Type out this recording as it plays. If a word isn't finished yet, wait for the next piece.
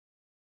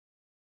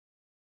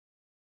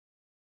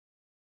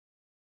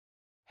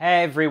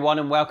Hey everyone,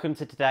 and welcome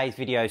to today's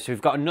video. So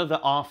we've got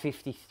another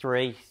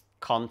R53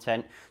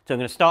 content. So I'm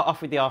going to start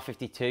off with the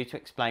R52 to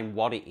explain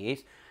what it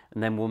is,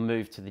 and then we'll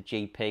move to the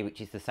GP, which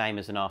is the same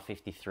as an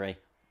R53,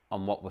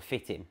 on what we're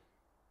fitting.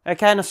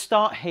 Okay, and I'll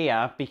start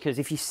here because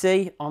if you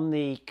see on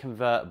the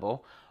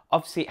convertible,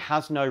 obviously it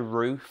has no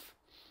roof,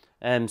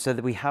 so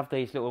that we have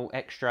these little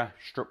extra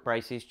strut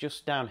braces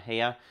just down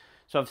here.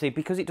 So obviously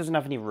because it doesn't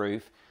have any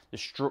roof, the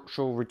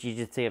structural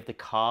rigidity of the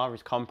car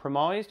is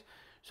compromised.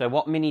 So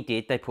what Mini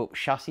did, they put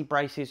chassis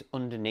braces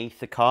underneath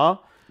the car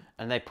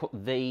and they put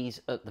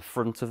these at the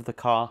front of the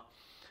car.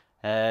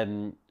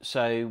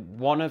 So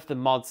one of the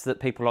mods that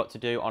people like to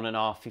do on an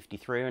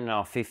R53 and an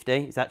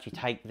R50 is actually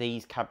take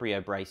these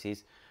cabrio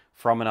braces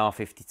from an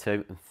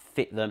R52 and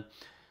fit them.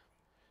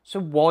 So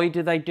why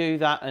do they do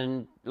that?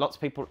 And lots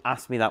of people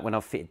ask me that when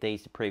I've fitted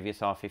these to previous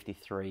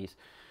R53s.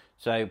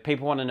 So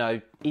people want to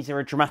know, is there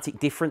a dramatic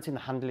difference in the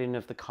handling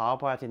of the car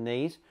by adding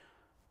these?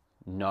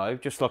 No,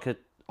 just like a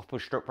upper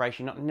strut brace,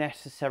 you're not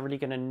necessarily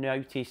going to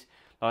notice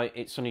like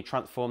it's suddenly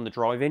transformed the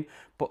driving,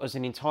 but as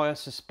an entire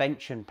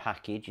suspension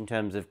package in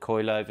terms of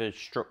coilovers,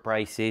 strut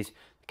braces,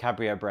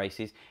 cabrio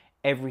braces,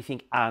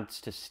 everything adds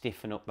to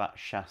stiffen up that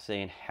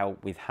chassis and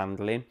help with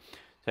handling.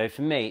 So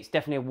for me, it's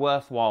definitely a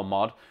worthwhile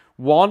mod.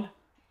 One,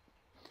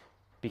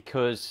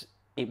 because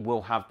it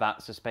will have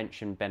that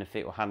suspension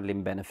benefit or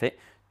handling benefit.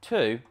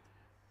 Two,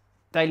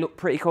 they look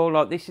pretty cool.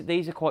 Like this,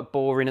 these are quite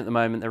boring at the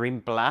moment. They're in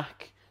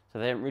black, so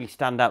they don't really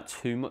stand out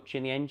too much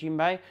in the engine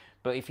bay.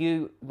 But if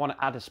you want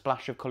to add a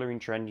splash of colour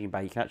into your engine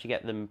bay, you can actually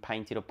get them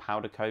painted or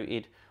powder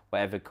coated,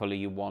 whatever colour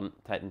you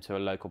want. Take them to a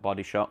local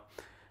body shop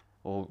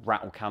or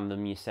rattle cam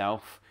them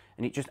yourself.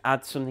 And it just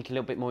adds something a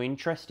little bit more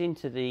interesting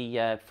to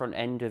the front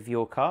end of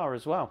your car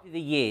as well. Over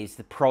the years,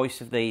 the price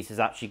of these has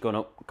actually gone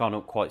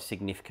up quite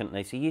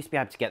significantly. So you used to be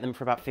able to get them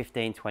for about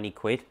 15, 20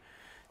 quid.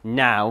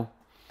 Now,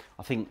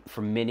 I think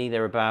from Mini,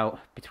 they're about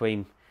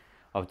between,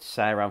 I would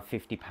say around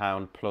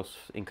 £50 plus,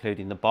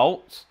 including the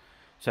bolts.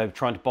 So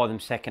trying to buy them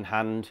second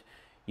hand,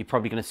 you're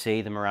probably going to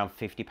see them around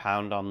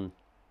 £50 on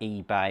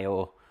eBay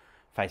or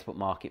Facebook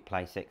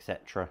Marketplace,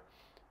 etc.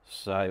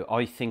 So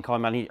I think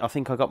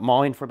I got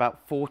mine for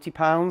about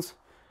 £40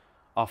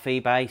 off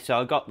eBay. So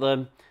I got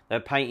them.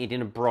 They're painted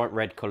in a bright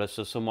red colour,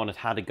 so someone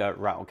had a go at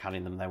rattle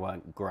canning them. They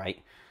weren't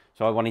great.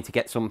 So I wanted to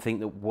get something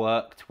that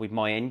worked with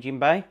my engine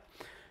bay.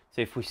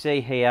 So if we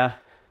see here,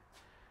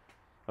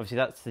 obviously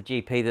that's the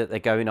GP that they're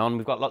going on.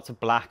 We've got lots of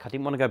black. I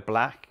didn't want to go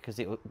black because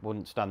it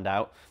wouldn't stand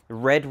out. The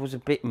red was a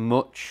bit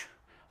much.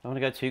 I don't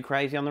want to go too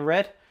crazy on the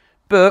red.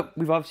 But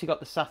we've obviously got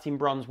the satin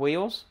bronze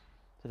wheels,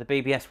 so the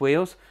BBS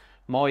wheels.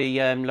 My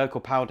local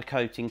powder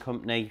coating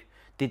company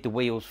did the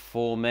wheels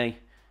for me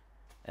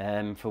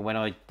for when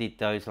I did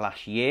those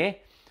last year.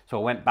 So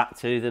I went back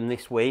to them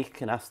this week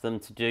and asked them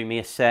to do me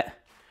a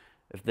set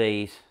of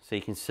these. So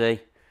you can see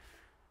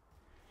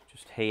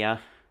just here,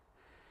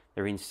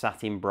 they're in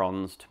satin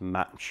bronze to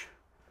match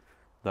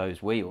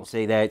those wheels.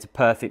 See there, it's a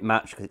perfect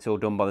match because it's all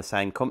done by the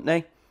same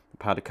company.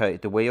 Powder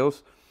coated the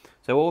wheels.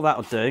 So all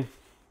that'll do,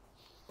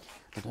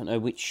 I don't know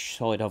which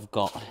side I've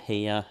got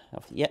here.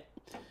 Yep,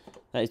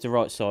 that is the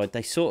right side.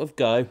 They sort of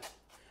go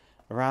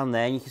around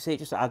there, and you can see it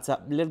just adds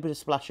that little bit of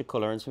splash of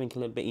colour and something a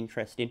little bit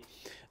interesting,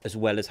 as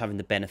well as having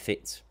the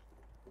benefits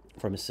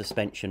from a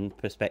suspension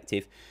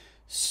perspective.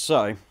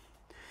 So,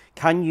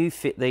 can you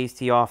fit these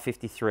to your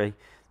R53?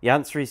 The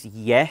answer is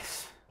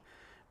yes.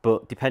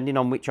 But depending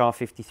on which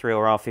R53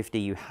 or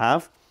R50 you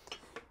have,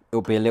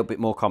 it'll be a little bit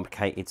more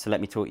complicated. So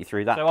let me talk you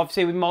through that. So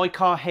obviously with my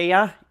car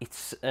here,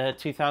 it's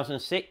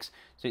 2006.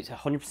 So it's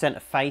 100% a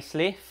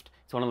facelift.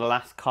 It's one of the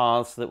last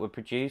cars that were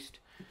produced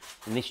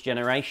in this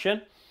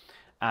generation.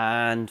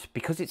 And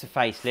because it's a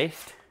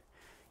facelift,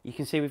 you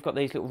can see we've got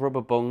these little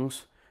rubber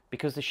bungs.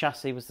 Because the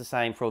chassis was the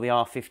same for all the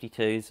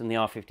R52s and the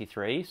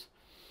R53s,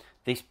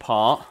 this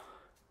part,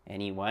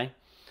 anyway,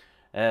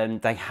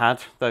 they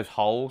had those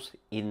holes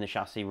in the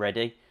chassis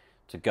ready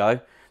to go.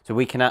 So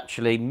we can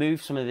actually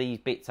move some of these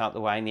bits out the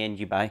way in the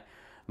engine bay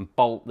and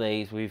bolt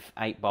these with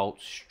 8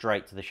 bolts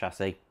straight to the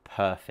chassis.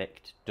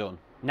 Perfect, done.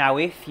 Now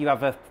if you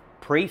have a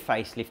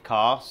pre-facelift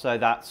car, so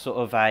that's sort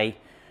of a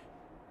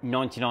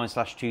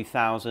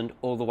 99/2000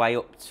 all the way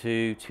up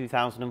to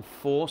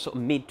 2004, sort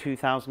of mid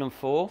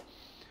 2004.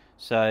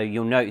 So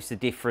you'll notice the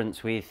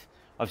difference with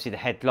obviously the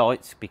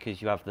headlights,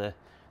 because you have the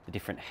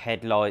different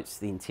headlights,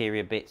 the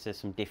interior bits. There's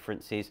some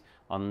differences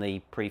on the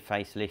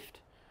pre-facelift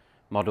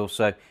model.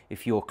 So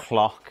if your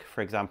clock,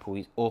 for example,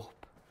 is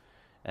up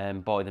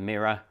by the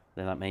mirror,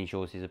 then that means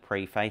yours is a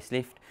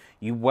pre-facelift.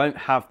 You won't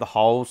have the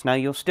holes. Now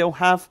you'll still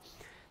have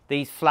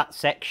these flat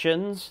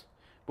sections,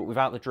 but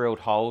without the drilled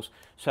holes.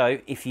 So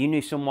if you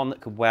knew someone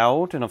that could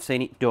weld, and I've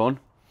seen it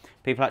done,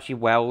 people actually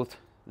weld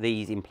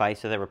these in place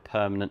so they're a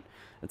permanent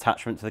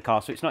attachment to the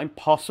car. So it's not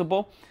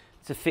impossible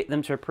to fit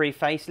them to a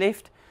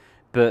pre-facelift,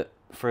 but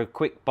for a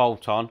quick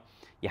bolt-on,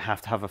 you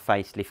have to have a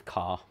facelift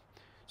car.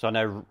 So I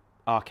know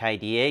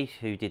RKDE,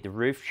 who did the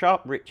roof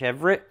shop, Rich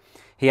Everett,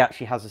 he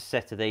actually has a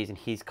set of these, and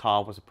his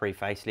car was a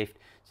pre-facelift,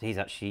 so he's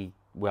actually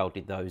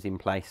welded those in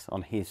place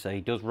on his. So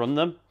he does run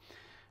them,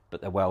 but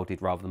they're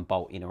welded rather than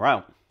bolting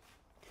around.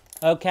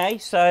 Okay,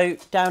 so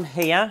down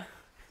here,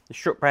 the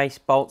strut brace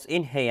bolts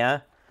in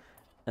here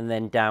and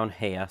then down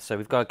here. So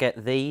we've got to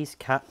get these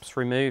caps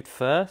removed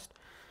first.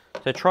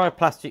 So try a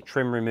plastic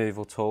trim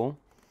removal tool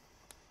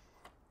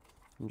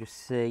and just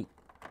see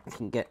if you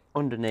can get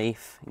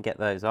underneath and get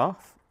those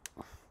off.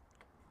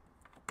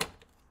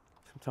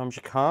 Sometimes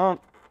you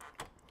can't,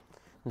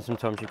 and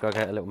sometimes you've got to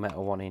get a little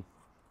metal one in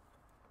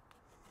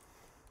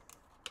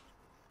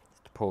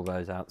just to pull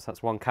those out. So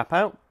that's one cap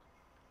out,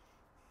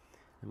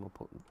 and we'll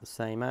put the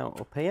same out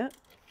up here.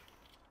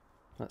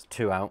 That's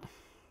two out,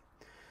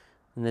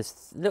 and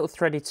there's little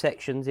threaded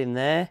sections in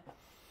there.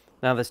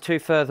 Now there's two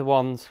further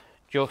ones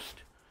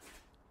just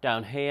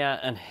down here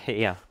and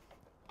here.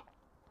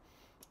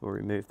 We'll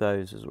remove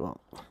those as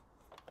well.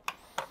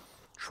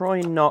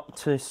 Try not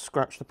to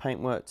scratch the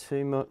paintwork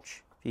too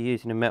much if you're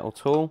using a metal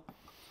tool.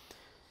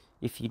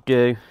 If you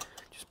do,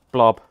 just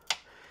blob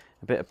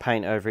a bit of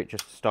paint over it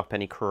just to stop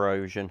any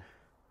corrosion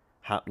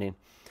happening.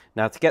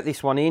 Now to get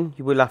this one in,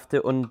 you will have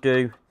to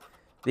undo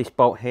this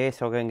bolt here,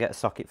 so I'll go and get a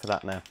socket for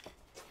that now.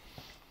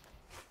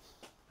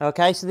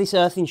 Okay, so this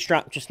earthing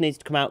strap just needs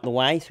to come out of the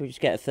way, so we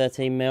just get a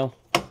 13mm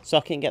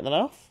socket and get that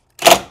off.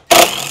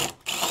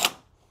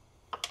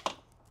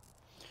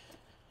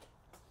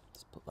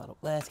 Let's put that up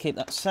there to keep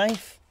that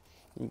safe.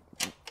 You've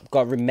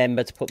got to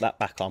remember to put that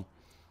back on.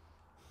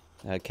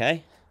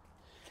 Okay,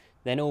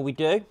 then all we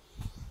do,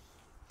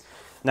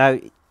 now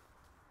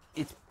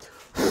it's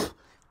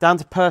down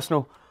to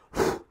personal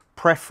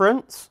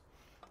preference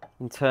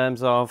in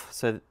terms of,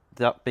 so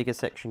that bigger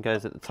section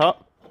goes at the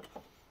top,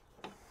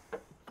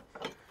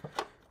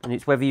 and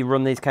it's whether you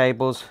run these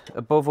cables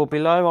above or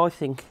below. I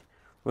think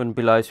run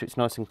below so it's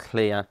nice and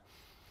clear,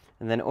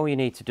 and then all you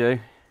need to do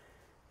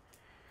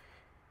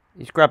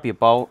is grab your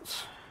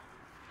bolts,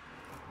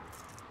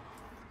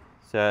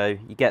 so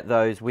you get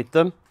those with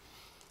them.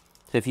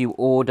 So if you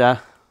order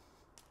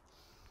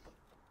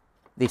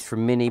this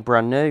from Mini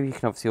brand new, you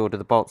can obviously order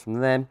the bolts from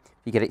them.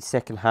 You get it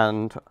second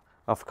hand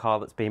off a car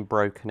that's been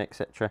broken,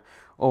 etc.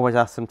 Always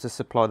ask them to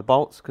supply the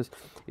bolts, because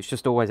it's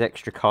just always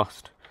extra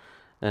cost,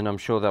 and I'm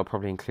sure they'll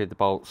probably include the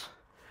bolts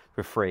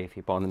for free if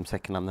you buy them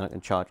second hand. They're not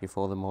going to charge you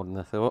for them more than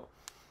I thought.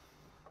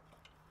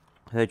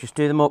 So just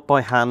do them up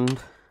by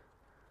hand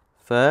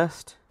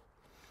first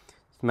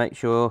to make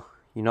sure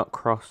you're not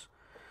cross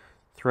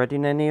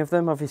threading any of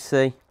them.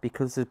 Obviously,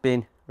 because there's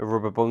been a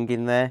rubber bung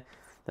in there,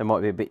 they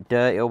might be a bit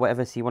dirty or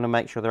whatever, so you want to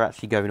make sure they're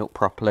actually going up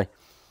properly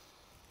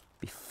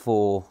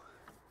before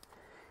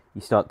you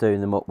start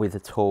doing them up with a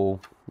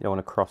tool. You don't want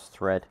to cross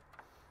thread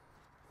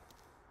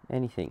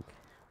anything.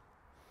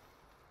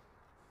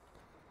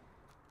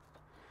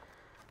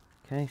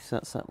 Okay, so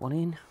that's that one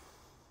in.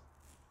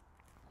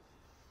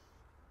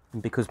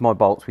 And because my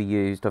bolts were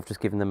used, I've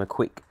just given them a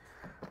quick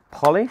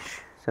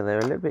polish, so they're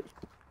a little bit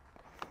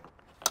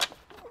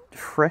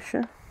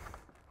fresher.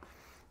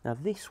 Now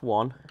this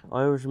one,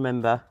 I always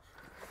remember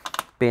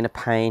being a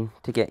pain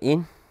to get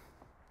in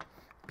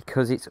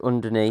because it's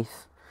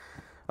underneath.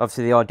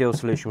 Obviously the ideal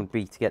solution would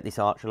be to get this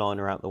arch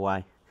liner out the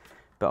way,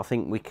 but I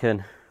think we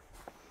can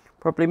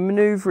probably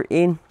manoeuvre it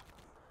in.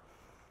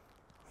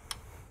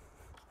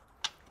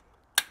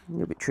 A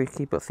little bit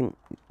tricky, but I think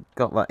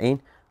got that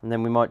in, and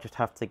then we might just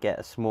have to get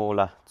a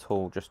smaller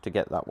tool just to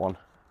get that one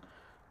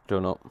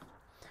done up.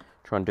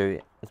 Try and do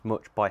it as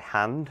much by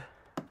hand.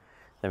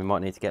 Then we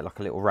might need to get like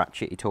a little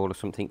ratchety tool or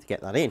something to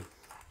get that in.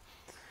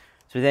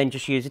 So we then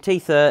just use a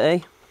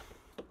T30.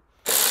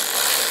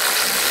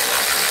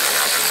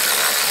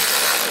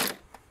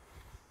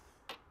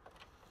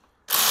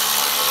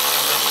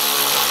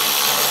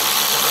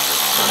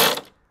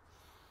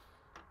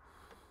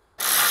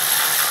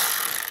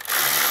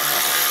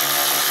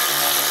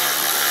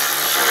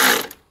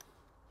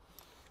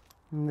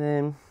 And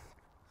then,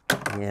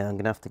 yeah, I'm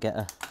going to have to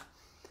get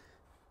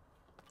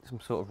some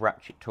sort of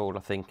ratchet tool, I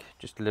think,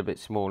 just a little bit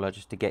smaller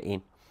just to get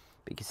in.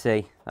 But you can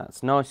see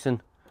that's nice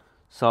and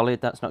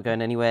solid, that's not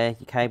going anywhere.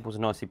 Your cables are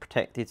nicely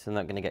protected, so they're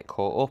not going to get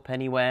caught up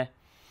anywhere.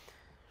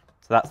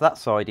 So that's that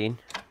side in.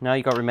 Now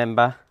you've got to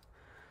remember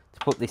to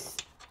put this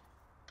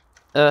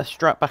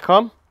strap back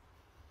on.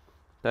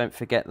 Don't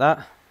forget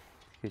that,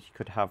 because you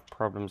could have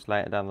problems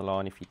later down the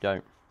line if you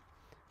don't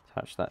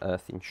attach that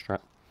earthing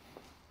strap.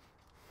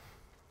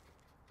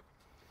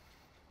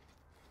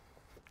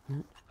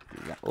 Do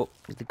that up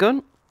with the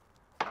gun.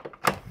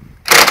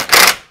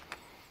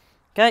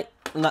 Okay,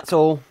 and that's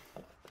all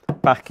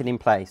back and in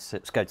place. So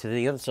let's go to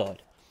the other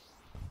side.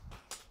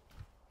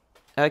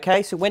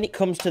 Okay, so when it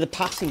comes to the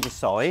passenger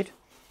side,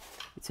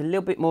 it's a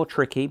little bit more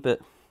tricky,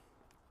 but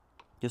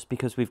just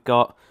because we've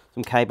got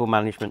some cable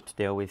management to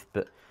deal with,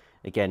 but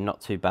again,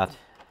 not too bad. So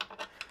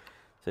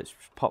let's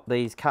just pop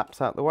these caps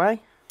out the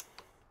way.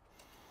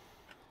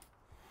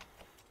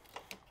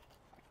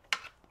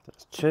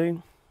 That's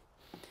two.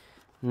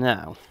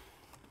 Now,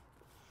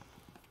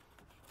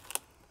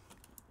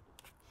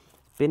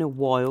 been a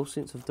while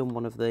since I've done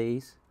one of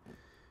these,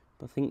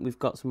 but I think we've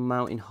got some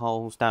mounting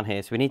holes down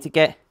here, so we need to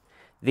get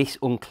this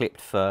unclipped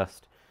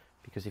first,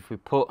 because if we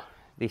put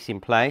this in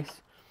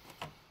place,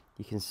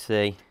 you can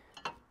see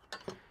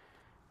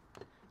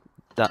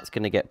that's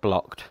going to get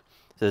blocked.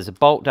 So there's a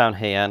bolt down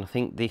here, and I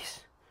think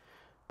this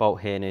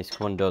bolt here needs to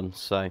come undone.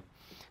 So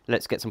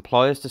let's get some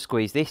pliers to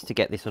squeeze this to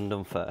get this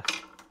undone first.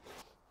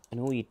 And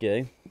all you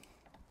do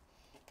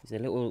is the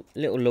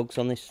little lugs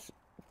on this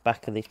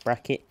back of this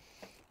bracket.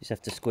 You just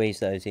have to squeeze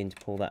those in to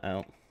pull that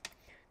out.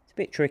 It's a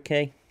bit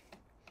tricky,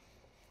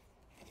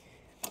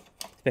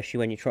 especially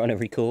when you're trying to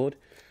record,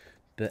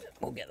 but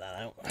we'll get that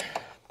out.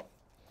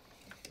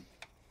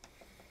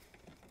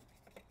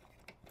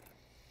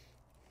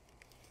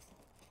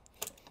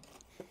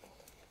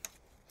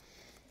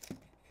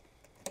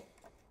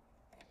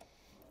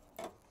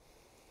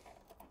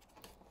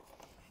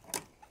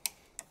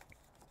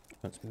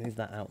 Let's move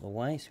that out of the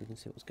way so we can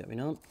see what's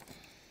going on.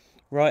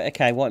 Right,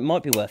 okay, what it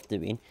might be worth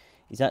doing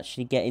is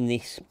actually getting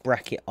this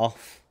bracket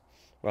off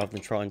rather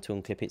than trying to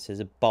unclip it. So there's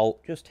a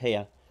bolt just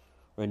here,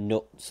 or a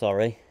nut,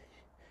 sorry,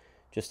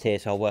 just here,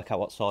 so I'll work out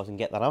what size and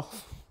get that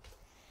off.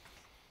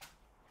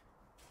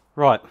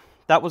 Right,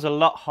 that was a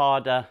lot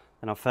harder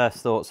than I first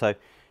thought. So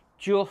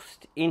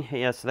just in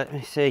here, so let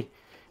me see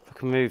if I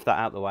can move that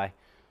out of the way.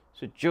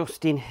 So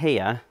just in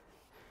here,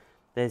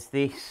 there's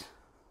this.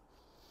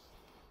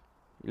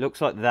 It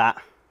looks like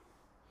that.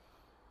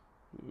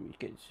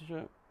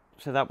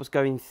 So that was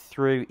going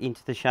through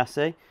into the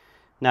chassis.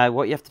 Now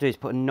what you have to do is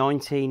put a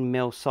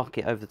 19mm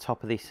socket over the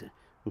top of this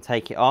and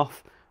take it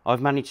off.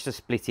 I've managed to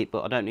split it,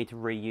 but I don't need to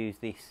reuse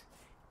this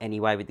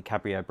anyway with the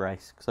cabrio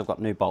brace because I've got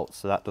new bolts,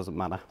 so that doesn't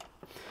matter.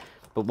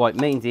 But what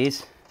it means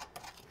is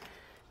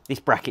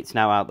this bracket's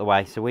now out of the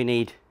way. So we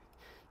need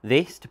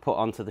this to put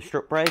onto the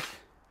strut brace,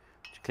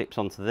 which clips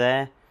onto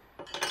there.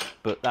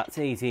 But that's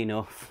easy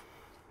enough.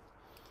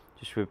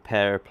 Just with a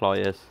pair of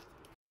pliers.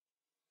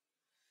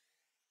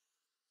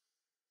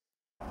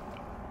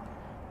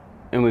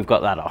 And we've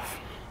got that off.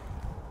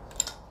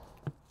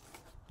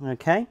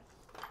 Okay.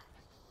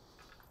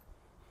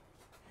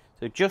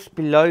 So just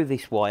below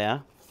this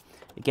wire,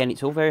 again,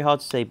 it's all very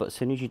hard to see, but as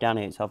soon as you're down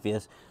here, it's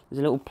obvious. There's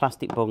a little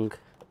plastic bung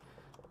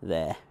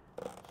there.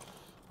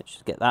 Let's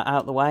just get that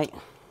out of the way.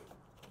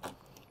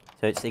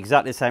 So it's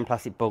exactly the same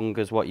plastic bung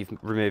as what you've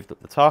removed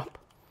at the top.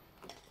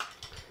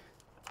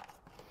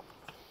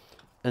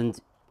 And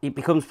it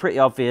becomes pretty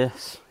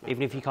obvious,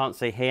 even if you can't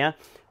see here,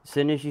 as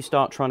soon as you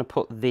start trying to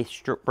put this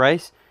strut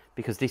brace,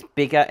 because this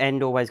bigger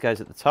end always goes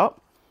at the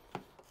top.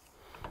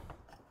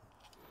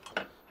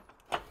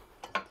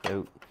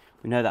 So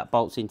we know that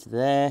bolts into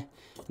there.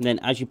 And then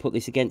as you put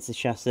this against the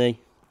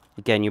chassis,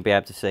 again, you'll be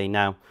able to see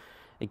now.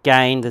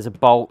 Again, there's a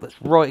bolt that's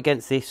right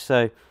against this,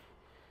 so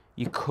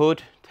you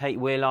could take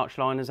wheel arch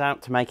liners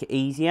out to make it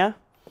easier.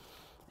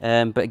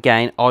 But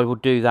again, I will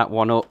do that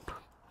one up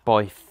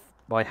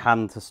by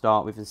hand to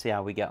start with and see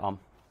how we get on.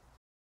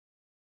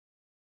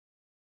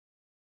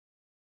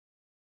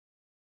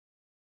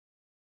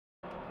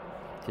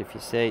 So if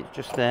you see, it's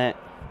just there,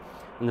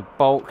 and the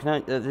bolt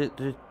can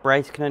the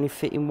brace can only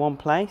fit in one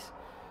place.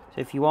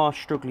 So if you are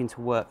struggling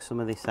to work some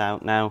of this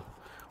out now,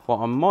 what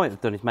I might have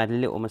done is made a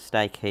little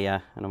mistake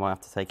here, and I might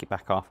have to take it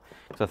back off.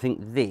 So I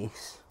think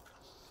this,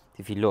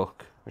 if you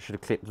look, I should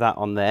have clipped that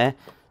on there.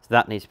 So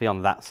that needs to be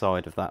on that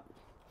side of that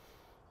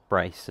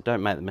brace. So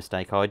don't make the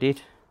mistake I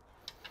did.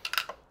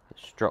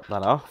 Let's drop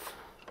that off.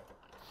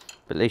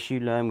 But at least you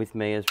learn with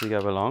me as we go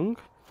along.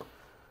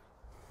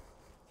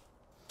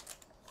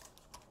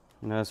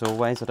 And as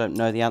always, I don't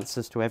know the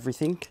answers to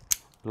everything.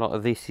 A lot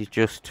of this is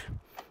just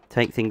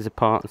take things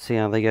apart and see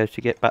how they go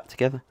to get back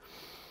together.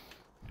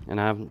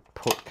 And I haven't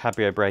put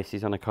cabrio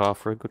braces on a car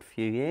for a good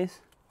few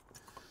years.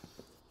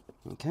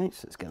 Okay,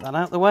 so let's get that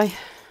out of the way.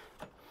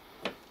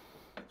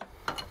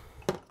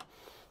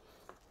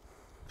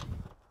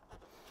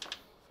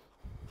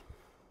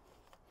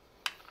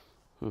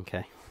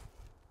 Okay,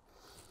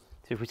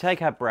 so if we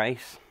take our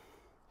brace,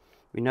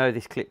 we know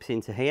this clips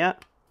into here.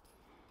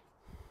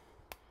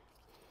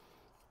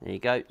 There you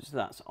go, so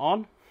that's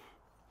on,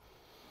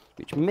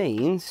 which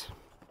means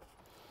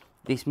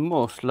this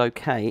must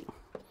locate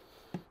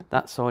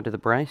that side of the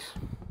brace,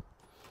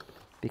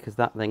 because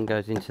that then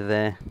goes into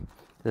there,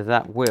 so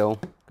that will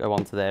go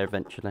onto there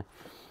eventually.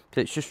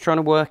 So it's just trying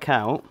to work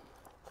out,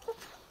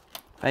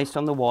 based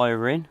on the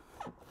wiring,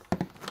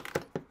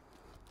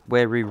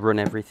 where we run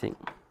everything.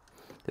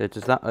 So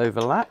does that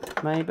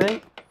overlap,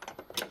 maybe?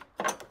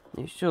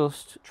 It's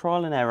just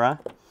trial and error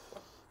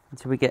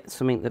until we get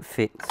something that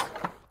fits.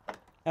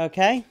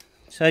 Okay,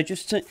 so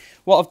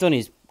what I've done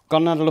is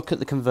gone and had a look at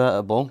the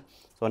convertible,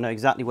 so I know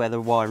exactly where the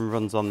wiring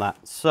runs on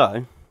that.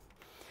 So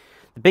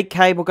the big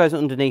cable goes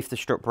underneath the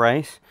strut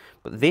brace,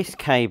 but this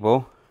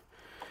cable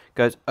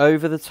goes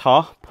over the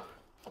top,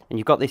 and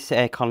you've got this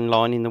aircon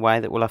line in the way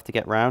that we'll have to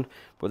get round,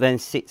 but then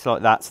sits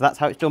like that. So that's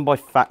how it's done by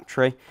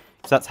factory,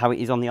 so that's how it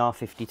is on the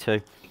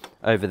R52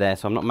 over there.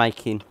 So I'm not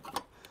making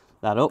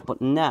that up,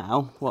 but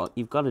now what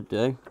you've got to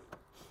do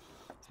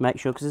is make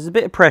sure, because there's a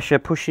bit of pressure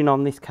pushing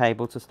on this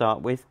cable to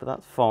start with, but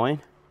that's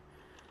fine,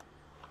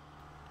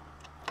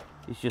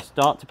 is just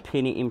start to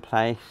pin it in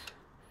place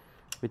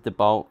with the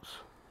bolts,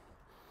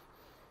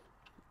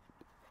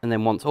 and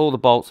then once all the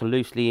bolts are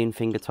loosely in,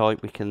 finger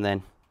tight, we can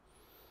then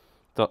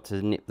start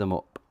to nip them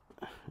up.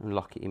 and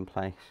lock it in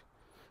place.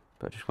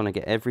 But I just want to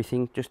get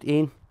everything just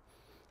in,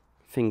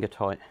 finger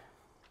tight.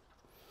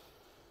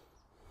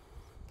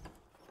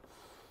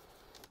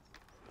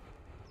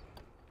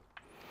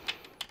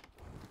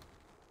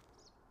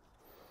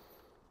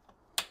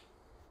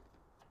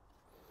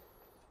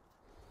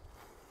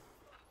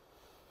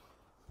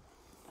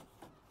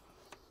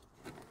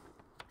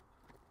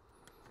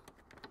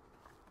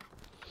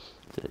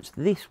 So it's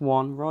this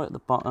one right at the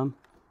bottom.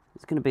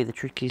 It's going to be the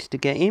trickiest to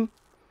get in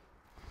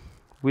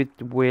with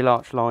the wheel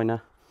arch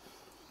liner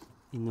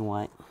in the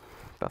way.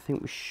 But I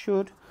think we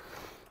should.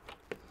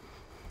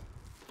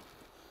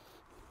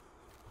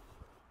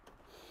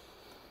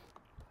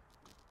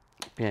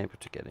 Be able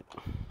to get it.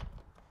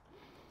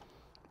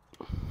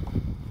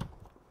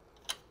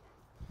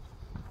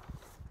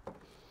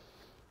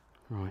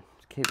 Right,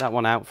 let's keep that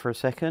one out for a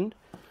second.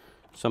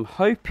 So I'm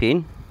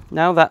hoping,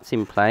 now that's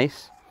in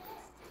place,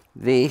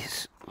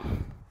 this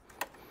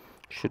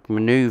should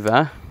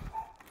manoeuvre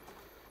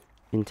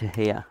into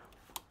here.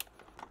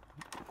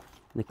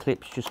 The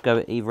clips just go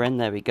at either end,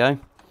 there we go.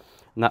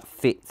 And that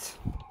fits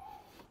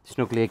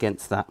snugly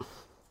against that.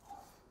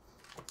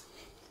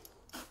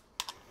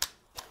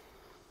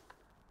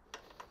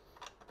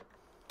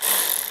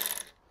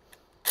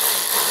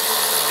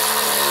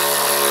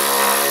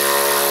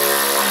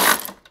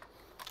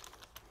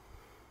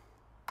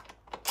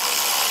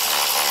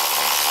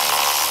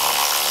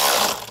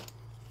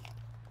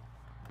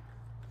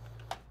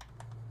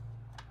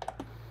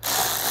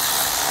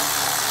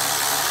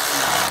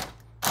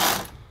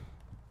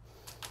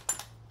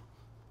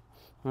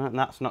 Right, and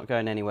that's not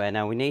going anywhere.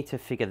 Now we need to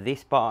figure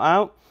this part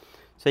out.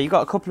 So you've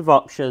got a couple of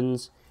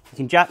options. You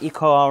can jack your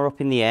car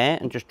up in the air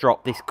and just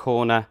drop this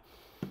corner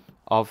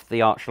of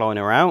the arch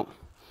liner out.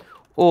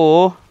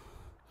 Or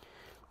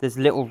there's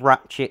little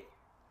ratchet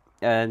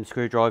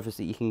screwdrivers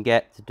that you can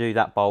get to do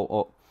that bolt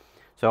up.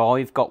 So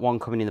I've got one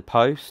coming in the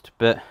post,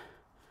 but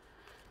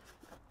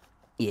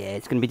yeah,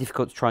 it's going to be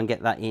difficult to try and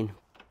get that in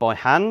by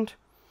hand.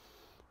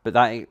 But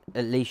that,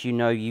 at least you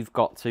know you've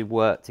got to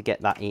work to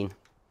get that in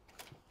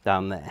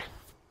down there.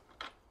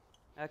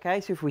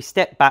 Okay, so if we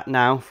step back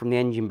now from the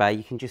engine bay,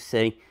 you can just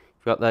see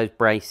we've got those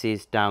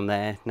braces down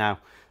there. Now,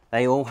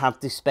 they all have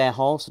this spare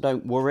hole, so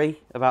don't worry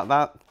about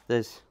that.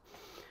 There's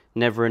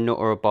never a nut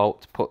or a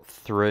bolt to put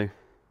through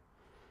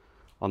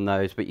on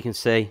those. But you can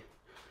see,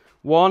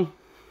 one,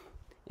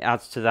 it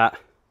adds to that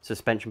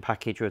suspension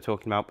package we were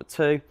talking about. But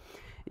two,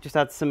 it just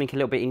adds something a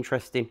little bit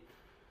interesting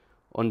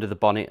under the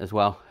bonnet as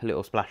well. A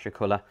little splash of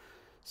colour.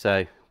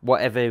 So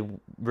whatever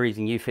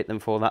reason you fit them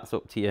for, that's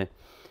up to you.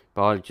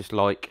 But I just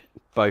like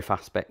both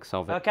aspects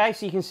of it. Okay,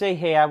 so you can see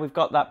here we've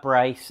got that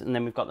brace and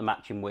then we've got the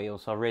matching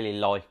wheels. So I really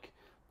like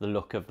the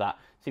look of that.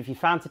 So if you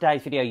found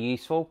today's video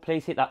useful,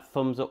 please hit that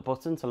thumbs up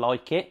button to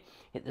like it.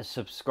 Hit the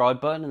subscribe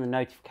button and the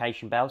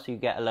notification bell so you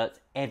get alerts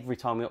every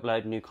time we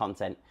upload new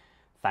content.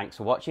 Thanks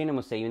for watching and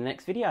we'll see you in the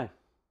next video.